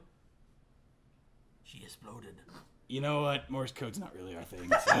explode? She exploded. You know what? Morse code's not really our thing.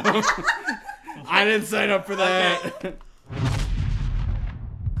 So. I didn't sign up for that.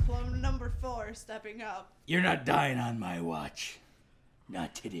 Clone number 4 stepping up. You're not dying on my watch.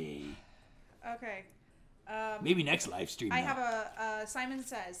 Not today. Okay. Maybe next live stream. I though. have a Simon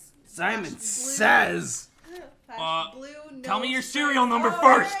Says. Simon Blue- says. Blue, no Tell me your stripes. serial number Oh,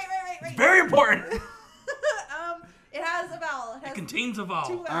 first. Right. It's very important. It has a vowel. It has It contains a vowel.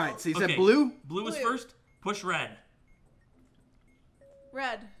 2 vowels. All right, so you Okay. said blue? Blue is Blue. first. Push red.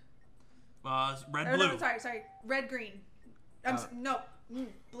 Red. Red, Or blue. no, sorry. Red, green. No.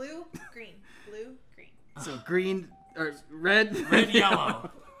 Blue, green. Blue, green. So green, or red? Red,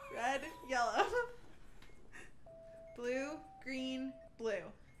 yellow. Red, yellow. Blue, green, blue.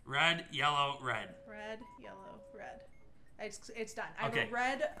 Red, yellow, red. Red, yellow, red. It's done. I have Okay. a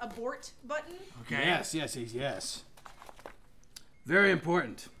red abort button. Okay. Yes. Very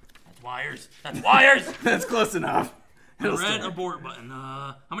important. That's wires. That's wires. That's close enough. It'll Red still- abort button.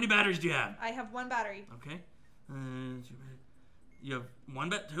 How many batteries do you have? I have 1 battery. Okay. You have 1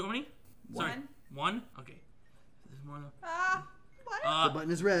 bat. How many? Sorry. 1. Okay. There's more. What? The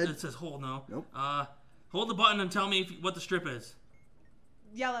button is red. It says hold. No. Nope. Hold the button and tell me what the strip is.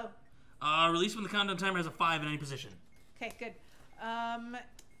 Yellow. Release when the countdown timer has a 5 in any position. Okay, good.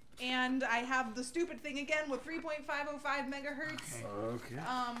 And I have the stupid thing again with 3.505 megahertz. Okay.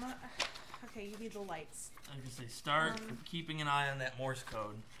 Okay. Okay, you need the lights. I can say start keeping an eye on that Morse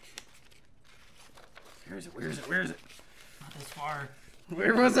code. Where is it? Not this far.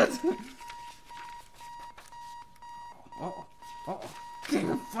 Where was it? Can't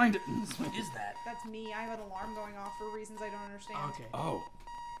even find it. What is that? That's me. I have an alarm going off for reasons I don't understand. Okay. Oh.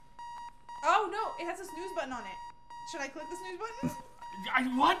 Oh no, it has a snooze button on it. Should I click the snooze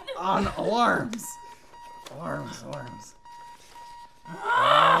button? What? On alarms. Alarms.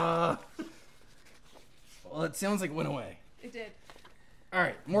 Well, it sounds like it went away. It did. All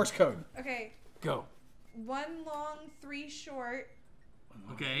right, Morse code. Okay. Go. 1 long, 3 short.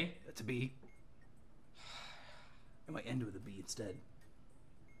 Okay. That's a B. It might end with a B instead.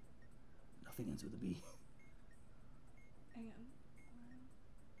 Nothing ends with a B. Hang on.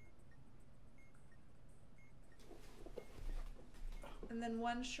 And then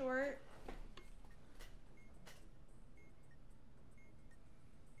 1 short.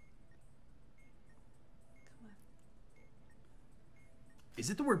 Come on. Is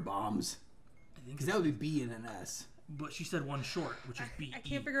it the word bombs? I think Because that would be B and an S. But she said 1 short, which is B. I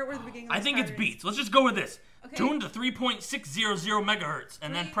can't figure out where the beginning of I this think it's pattern is. beats. Let's just go with this. Okay. Tune to 3.600 megahertz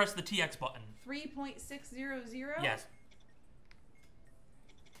and then Three- press the TX button. 3.600? Yes.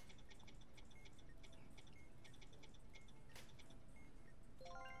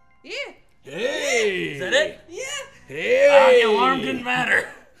 Yeah. Hey. Is that it? Yeah. Hey. The alarm didn't matter.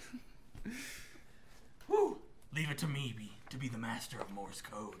 Whew. Leave it to me to be the master of Morse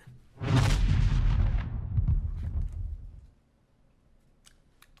code.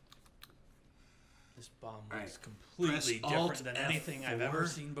 This bomb looks Right. completely Press different Alt than anything I've ever F4.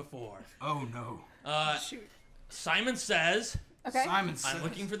 seen before. Oh no. Shoot. Simon says, Okay. Simon I'm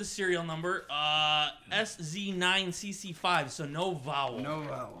looking for the serial number, SZ9CC5, so no vowel. No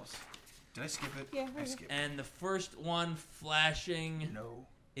vowels. Did I skip it? Yeah, I skipped it. And the first one flashing No.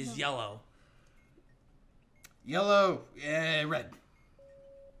 is yellow. Yellow. Red.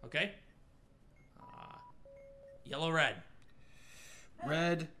 Okay? Yellow, red.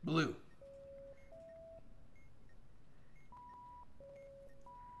 Red. Blue.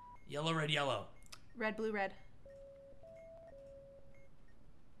 Yellow, red, yellow. Red, blue, red.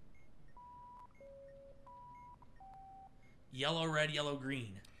 Yellow, red, yellow,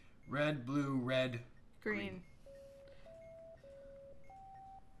 green. Red. Blue. Red. Green.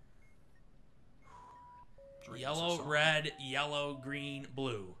 Yellow, red, yellow, green,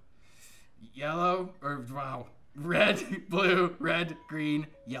 blue. Yellow. Or wow. Red. Blue. Red. Green.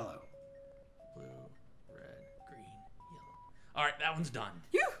 Yellow. Blue, red, green, yellow. All right, that one's done.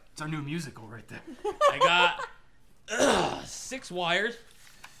 It's our new musical right there. I got 6 wires.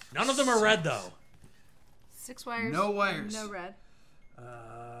 None of them are red, though. 6 wires. No wires. No red.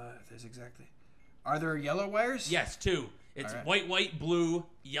 There's exactly. Are there yellow wires? Yes, 2. It's All right. white, white, blue,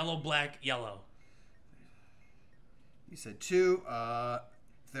 yellow, black, yellow. You said 2.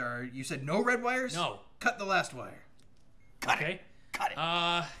 You said no red wires? No. Cut the last wire. Okay. Cut it.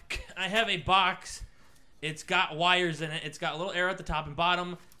 I have a box. It's got wires in it. It's got a little arrow at the top and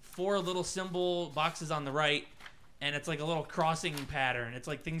bottom, 4 little symbol boxes on the right, and it's like a little crossing pattern. It's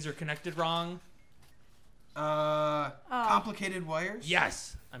like things are connected wrong. Complicated wires?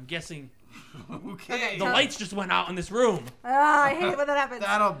 Yes, I'm guessing Okay. the lights just went out in this room. Ah, I hate it when that happens.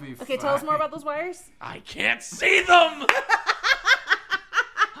 That'll be Okay, tell us more about those wires. I can't see them.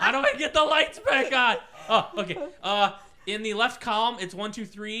 How do I get the lights back on? Oh, okay. In the left column, it's 1, 2,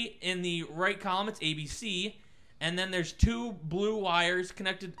 3. In the right column, it's ABC. And then there's 2 blue wires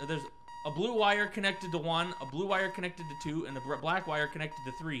connected. There's a blue wire connected to 1, a blue wire connected to 2, and a black wire connected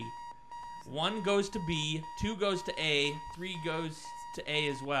to 3. 1 goes to B, 2 goes to A, 3 goes to A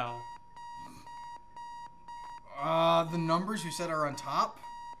as well. The numbers you said are on top?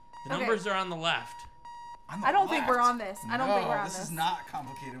 The numbers are on the left. On the I don't think we're left? on this. I don't think we're on this this. is not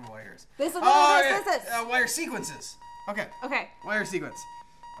complicated wires. This is Wire sequences. Okay. Okay. Wire sequence.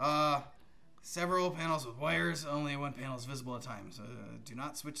 Several panels with wires. Only one panel is visible at times. Do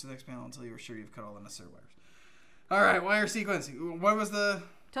not switch to the next panel until you are sure you've cut all the necessary wires. All right, wire sequence. What was the...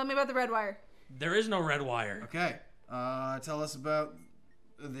 Tell me about the red wire. There is no red wire. Okay. Tell us about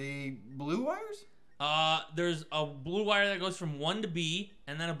the blue wires? There's a blue wire that goes from 1 to B,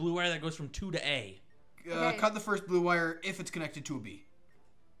 and then a blue wire that goes from 2 to A. Okay. Cut the first blue wire if it's connected to a B.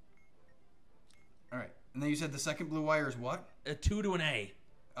 All right. And then you said the second blue wire is what? A 2 to an A.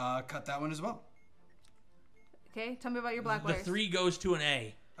 Cut that one as well. Okay, tell me about your black The wires. 3 goes to an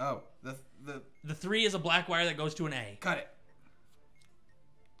A. Oh, The 3 is a black wire that goes to an A. cut it.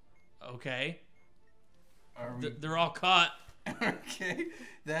 Okay. Are we... They're all cut. Okay.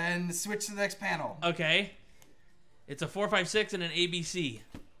 Then switch to the next panel. Okay. It's a 4, 5, 6 and an ABC.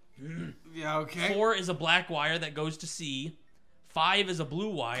 Yeah, okay. 4 is a black wire that goes to C. 5 is a blue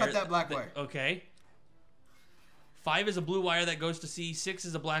wire. Cut that black wire. Okay. 5 is a blue wire that goes to C. 6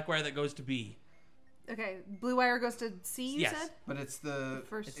 is a black wire that goes to B. Okay, blue wire goes to C, you Yes. said? But it's the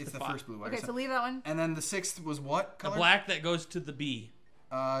First. it's It's the the first blue wire. Okay, so leave that one. And then the sixth was what The color? black that goes to the B.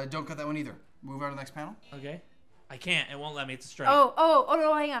 Don't cut that one either. Move on to the next panel. Okay. I can't. It won't let me. It's a strike. Oh,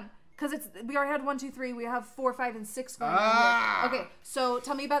 no, hang on. Because we already had 1, 2, 3. We have 4, 5, and 6 going on here. Okay, so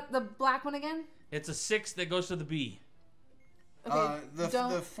tell me about the black one again. It's a 6 that goes to the B. Okay,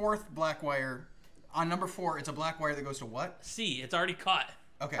 The fourth black wire on number 4. It's a black wire that goes to what? C. It's already cut.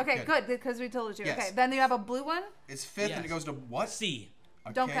 Okay. good, because we told you. Yes. Okay, then you have a blue one. It's fifth and it Yes. goes to what? C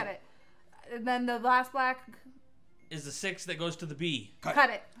Okay. Don't cut it. And then the last black, is the 6 that goes to the B.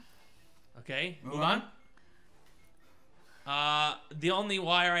 cut it. Okay. Move Move on. The only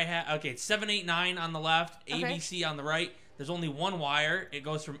wire I have. Okay, it's 7, 8, 9 on the left. Okay. ABC on the right. There's only one wire. It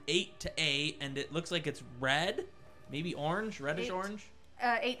goes from 8 to A, and it looks like it's red, maybe orange, reddish 8. orange.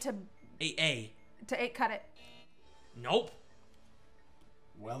 8 to 8A. 8, cut it. Nope.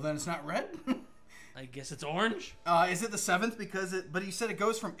 Well, then it's not red. I guess it's orange. Is it the 7th? But you said it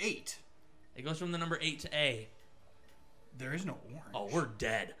goes from 8. It goes from the number 8 to A. There is no orange. Oh, we're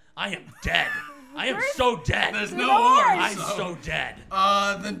dead. I am dead. I am so dead. There's no orange. I'm so dead.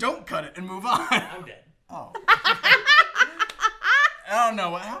 Then don't cut it and move on. I'm dead. Oh. I don't know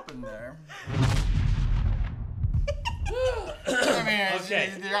what happened there. I mean,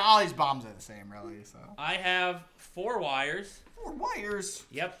 Okay. all these bombs are the same, really. So I have 4 wires. 4 wires.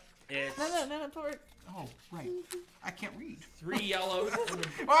 Yep. It's No, forward. Oh, right. I can't read. 3 yellows.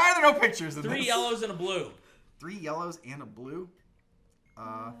 Why are there no pictures of 3 this? yellows and a blue. 3 yellows and a blue.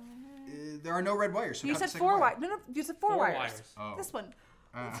 There are no red wires. So You cut the said second 4 wire. wires. No, you said 4 4 wires. wires. Oh. This one.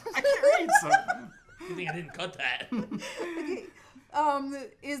 I can't read. So. Good thing I didn't cut that.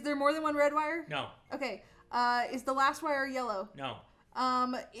 Is there more than one red wire? No. Okay. Is the last wire yellow? No.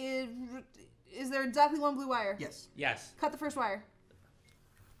 Is there exactly one blue wire? Yes. Yes. Cut the first wire.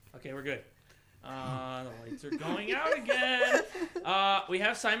 Okay, we're good. The lights are going out again. We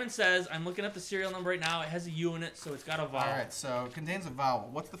have Simon Says. I'm looking up the serial number right now. It has a U in it, so it's got a vowel. All right. So it contains a vowel.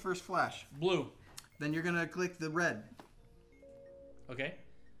 What's the first flash? Blue. Then you're gonna click the red. Okay.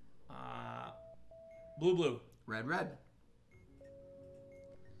 Blue, blue. Red, red.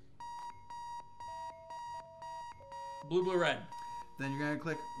 Blue, blue, red. Then you're gonna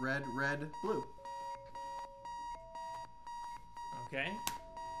click red, red, blue. Okay.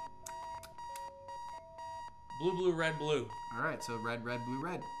 Blue, blue, red, blue. All right, so red, red, blue,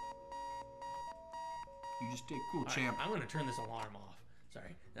 red. You just did cool, All right, champ. I'm going to turn this alarm off.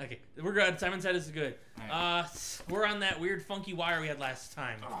 Sorry. Okay, we're good. Simon said this is good. All We're on that weird funky wire we had last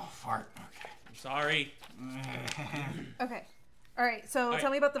time. Oh, fart. Okay. I'm sorry. Okay. All right. So All right,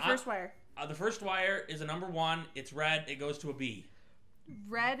 tell me about the first wire. The first wire is a number 1. It's red. It goes to a B.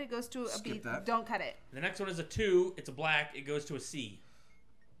 Red, it goes to a B. Skip that. Don't cut it. The next one is a 2. It's a black. It goes to a C.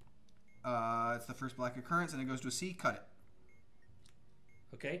 It's the first black occurrence, and it goes to a C. Cut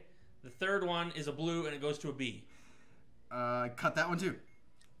it. Okay. The third one is a blue, and it goes to a B. Cut that one too.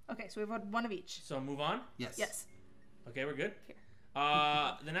 Okay, so we've had one of each. So move on. Yes. Yes. Okay, we're good. Here.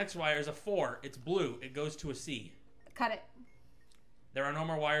 The next wire is a 4. It's blue. It goes to a C. Cut it. There are no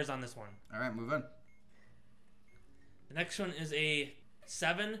more wires on this one. All right, move on. The next one is a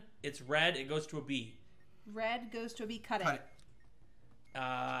 7. It's red. It goes to a B. Red goes to a B. Cut Cut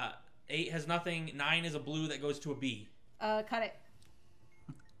it. 8 has nothing. 9 is a blue that goes to a B. Cut it.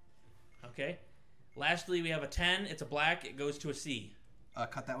 Okay. Lastly, we have a 10. It's a black. It goes to a C.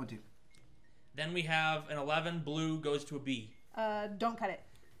 Cut that one too. Then we have an 11. Blue goes to a B. Don't cut it.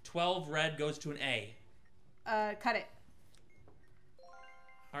 12. Red goes to an A. Cut it.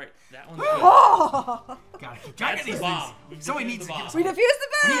 All right. That one's good. Oh! Gotta keep That's the bomb. We've Somebody defused needs the to bomb. give us We defused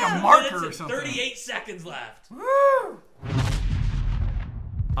the We need a bomb. marker Minutes or and something. 38 seconds left. Woo!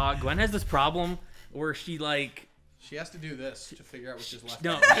 Gwen has this problem where she like She has to do this to figure out which is left.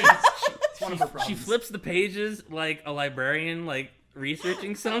 no It's one of her problems. she flips the pages like a librarian like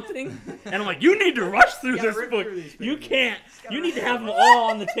researching something, and I'm like, you need to rush through gotta this rip book. through these You pages. can't. You need to have them all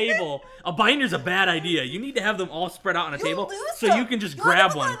on the table. A binder's a bad idea. You need to have them all spread out on a table so you can just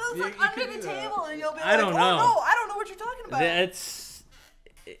grab one. You under could the do that. table, and you'll be I don't know. Oh no, I don't know what you're talking about. That's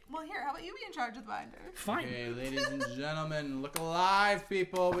Well, here, how about you be in charge of the binder? fine. Okay, ladies and gentlemen, look alive,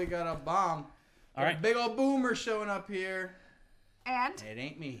 people. We got a bomb. All right. A big old boomer showing up here. And It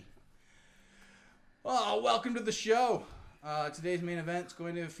ain't me. Oh, welcome to the show. Today's main event is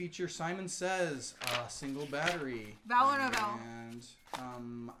going to feature Simon Says, single battery. vowel or no vowel?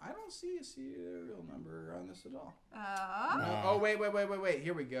 And I don't see a serial number on this at all. Uh, Oh, wait.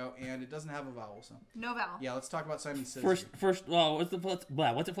 Here we go. And it doesn't have a vowel, so. no vowel. Yeah, let's talk about Simon Says. First. Well,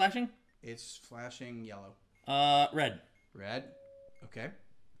 what's it flashing? It's flashing yellow. Red. Red. Okay.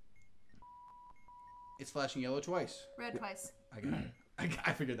 It's flashing yellow twice. Red twice. I got it.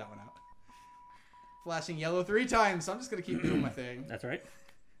 I figured that one out. Flashing yellow 3 times. So I'm just going to keep doing my thing. That's right.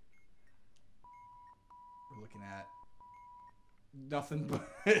 We're looking at nothing but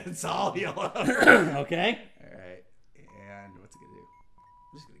it's all yellow. Okay. All right. And what's it going to do?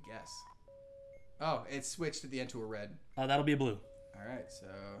 I'm just going to guess. Oh, it switched at the end to a red. That'll be a blue. All right. So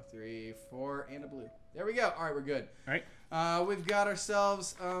 3, 4, and a blue. There we go. All right, we're good. All right. We've got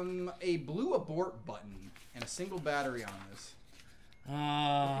ourselves a blue abort button and a single battery on this. What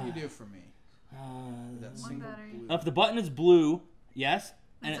can you do for me? That single battery. blue. If the button is blue, yes,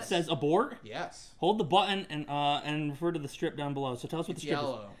 and it What's says abort, Yes. hold the button and refer to the strip down below. So tell us what It's the strip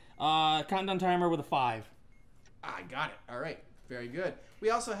yellow. is. Countdown timer with a 5. I got it. All right. Very good. We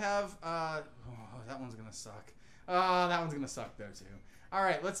also have, oh, that one's going to suck. That one's going to suck though too. All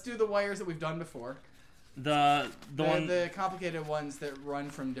right. Let's do the wires that we've done before. The one. The complicated ones that run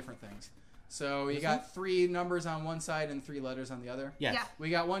from different things. So you got 3 numbers on one side and 3 letters on the other. Yes. Yeah. We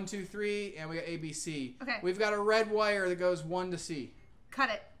got 1, 2, 3, and we got A, B, C. Okay. We've got a red wire that goes 1 to C. Cut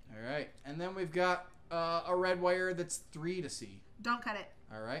it. All right. And then we've got a red wire that's 3 to C. Don't cut it.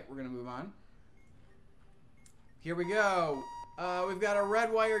 All right. We're going to move on. Here we go. We've got a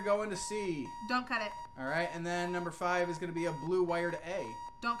red wire going to C. Don't cut it. All right. And then number 5 is going to be a blue wire to A.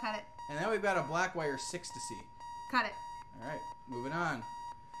 Don't cut it. And then we've got a black wire 6 to C. Cut it. All right. Moving on.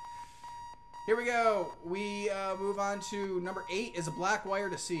 Here we go. We move on to number 8 is a black wire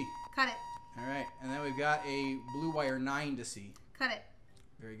to C. Cut it. All right. And then we've got a blue wire 9 to C. Cut it.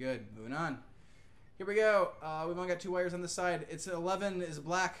 Very good. Moving on. Here we go. We've only got 2 wires on this side. It's 11 is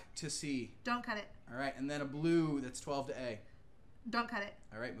black to C. Don't cut it. All right. And then a blue that's 12 to A. Don't cut it.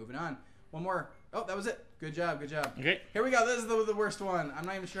 All right. Moving on. One more. Oh, that was it. Good job. Good job. Okay. Here we go. This is the worst one. I'm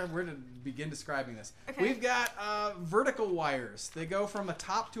not even sure where to begin describing this. Okay. We've got vertical wires. They go from a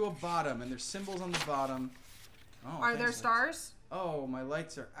top to a bottom, and there's symbols on the bottom. Oh, Are there thanks, stars? Oh, my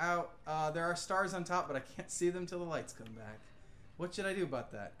lights are out. There are stars on top, but I can't see them till the lights come back. What should I do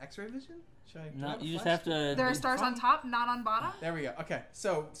about that? X-ray vision? Should I? do I No, have a you just flash? have to. There are stars on top, not on bottom. There we go. Okay,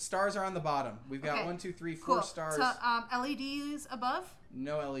 so stars are on the bottom. We've got Okay. 1, 2, 3, 4 Cool. stars. So LEDs above.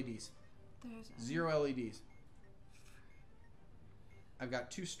 No LEDs. There's 0 LEDs. I've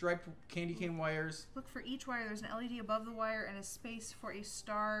got 2 striped candy cane wires. Look for each wire. There's an LED above the wire and a space for a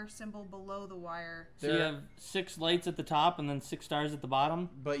star symbol below the wire. So you have 6 lights at the top and then 6 stars at the bottom?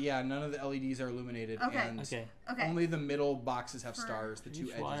 But yeah, none of the LEDs are illuminated. Okay. And Okay. only the middle boxes have stars. The 2 Each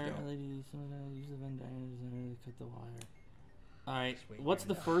edges wire, don't. LEDs, use the Venn diagram to cut the wire. Alright, what's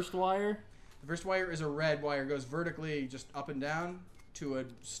the first wire? The first wire is a red wire. It goes vertically just up and down to a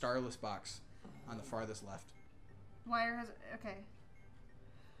starless box on the farthest left. Wire has... Okay.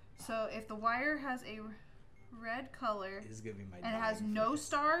 So if the wire has a red color This is going to be my and it has dying no focus.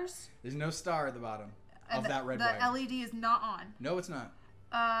 stars... There's no star at the bottom and of that red the wire. LED is not on. No, it's not.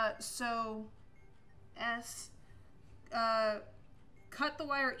 So S... cut the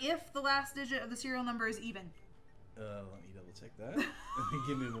wire if the last digit of the serial number is even. Let me double check that.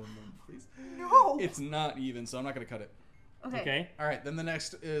 Give me 1 moment, please. No! It's not even, so I'm not going to cut it. Okay. All right, then the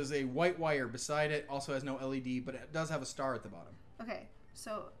next is a white wire beside it. Also has no LED, but it does have a star at the bottom. Okay.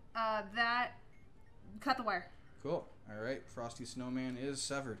 So that... Cut the wire. Cool. All right, Frosty Snowman is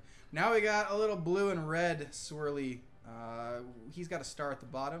severed. Now we got a little blue and red swirly. He's got a star at the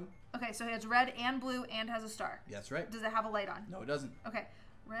bottom. Okay, so it's red and blue and has a star. That's right. Does it have a light on? No, it doesn't. Okay.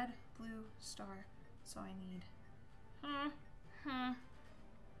 Red, blue, star. So I need...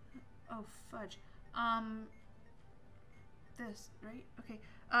 Oh, fudge. This, right? Okay.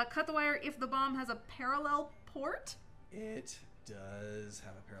 Cut the wire if the bomb has a parallel port. It does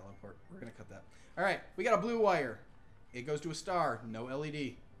have a parallel port. We're going to cut that. All right, we got a blue wire. It goes to a star. No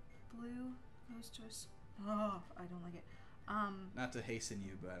LED. Blue goes to a... Oh, I don't like it. Not to hasten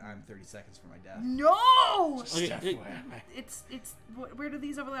you, but I'm 30 seconds from my death. No! Okay, It's where do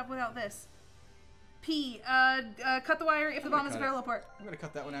these overlap without this? P. Cut the wire if the bomb has a cut it. parallel port. I'm going to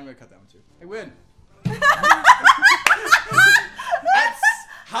cut that one. I'm going to cut that one, too. I win. That's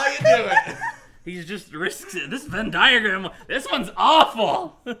how you do it. He just risks it. This Venn diagram, this one's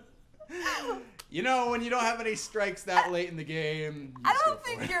awful. You know, when you don't have any strikes that late in the game. I don't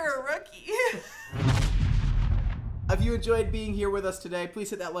think you're a rookie. If you enjoyed being here with us today, please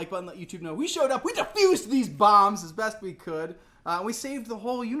hit that like button, let YouTube know we showed up. We defused these bombs as best we could. We saved the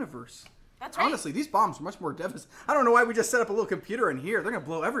whole universe. That's right. Honestly, these bombs are much more devastating. I don't know why we just set up a little computer in here. They're going to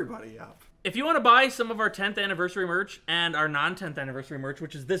blow everybody up. If you want to buy some of our 10th anniversary merch and our non-10th anniversary merch,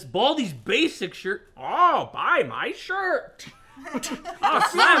 which is this Baldi's Basic shirt, buy my shirt. I'll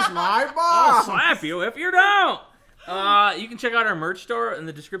slap My bomb! I'll slap you if you don't. You can check out our merch store in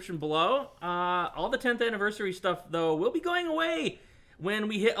the description below. All the 10th anniversary stuff, though, will be going away when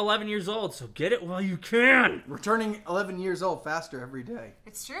we hit 11 years old, so get it while you can. We're turning 11 years old faster every day.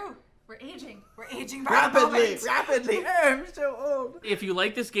 It's true. We're aging. We're aging by the Rapidly, moment. rapidly. I'm so old. If you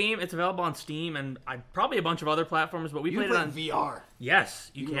like this game, it's available on Steam and probably a bunch of other platforms, but we You played can it play on... VR.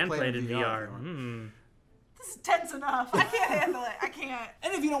 Yes, you can can play play it it in in VR. VR. This is tense enough. I can't handle it. I can't.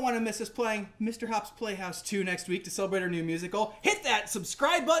 And if you don't want to miss us playing Mr. Hop's Playhouse 2 next week to celebrate our new musical, hit that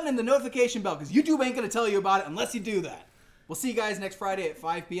subscribe button and the notification bell, because YouTube ain't going to tell you about it unless you do that. We'll see you guys next Friday at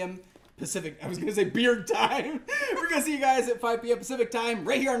 5 p.m. Pacific. I was going to say beard time. We're going to see you guys at 5 p.m. Pacific time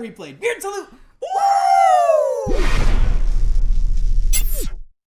right here on Replay. Beard salute!